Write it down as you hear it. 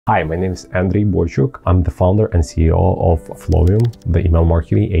Hi, my name is Andriy Boychuk. I'm the founder and CEO of Flowium, the email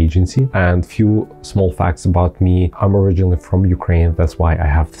marketing agency. And few small facts about me. I'm originally from Ukraine. That's why I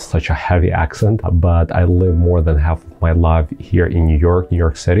have such a heavy accent, but I live more than half of my life here in New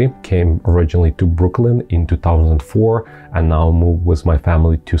York City. Came originally to Brooklyn in 2004 and now moved with my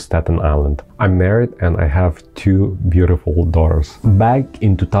family to Staten Island. I'm married and I have two beautiful daughters. Back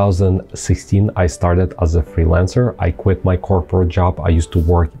in 2016, I started as a freelancer. I quit my corporate job. I used to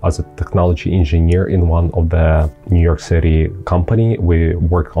work as a technology engineer in one of the New York City company. We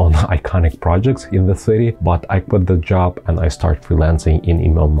work on iconic projects in the city, but I quit the job and I started freelancing in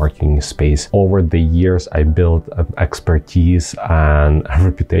email marketing space. Over the years, I built expertise and a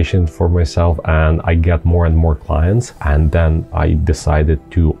reputation for myself, and I get more and more clients. And then I decided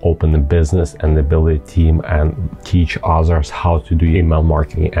to open a business and build a team and teach others how to do email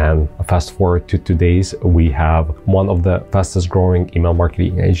marketing. And fast forward to today's, we have one of the fastest growing email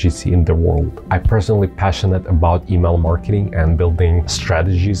marketing agency in the world. I'm personally passionate about email marketing and building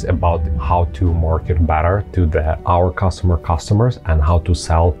strategies about how to market better to our customers and how to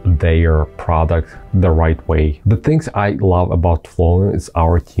sell their product the right way. The things I love about Flowium is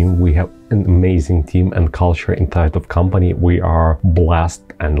our team. We have an amazing team and culture inside of company. We are blessed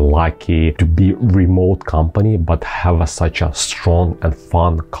and lucky to be remote company, but have such a strong and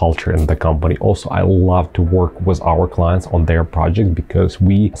fun culture in the company. Also, I love to work with our clients on their projects because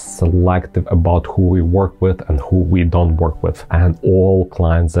we selective about who we work with and who we don't work with. And all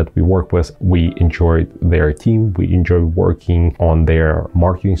clients that we work with, we enjoy their team. We enjoy working on their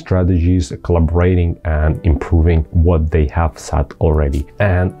marketing strategies, collaborating and improving what they have set already.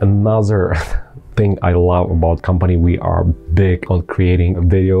 And another thing I love about company, we are big on creating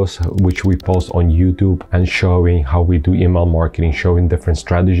videos which we post on YouTube and showing how we do email marketing, showing different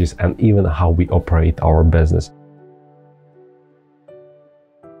strategies and even how we operate our business.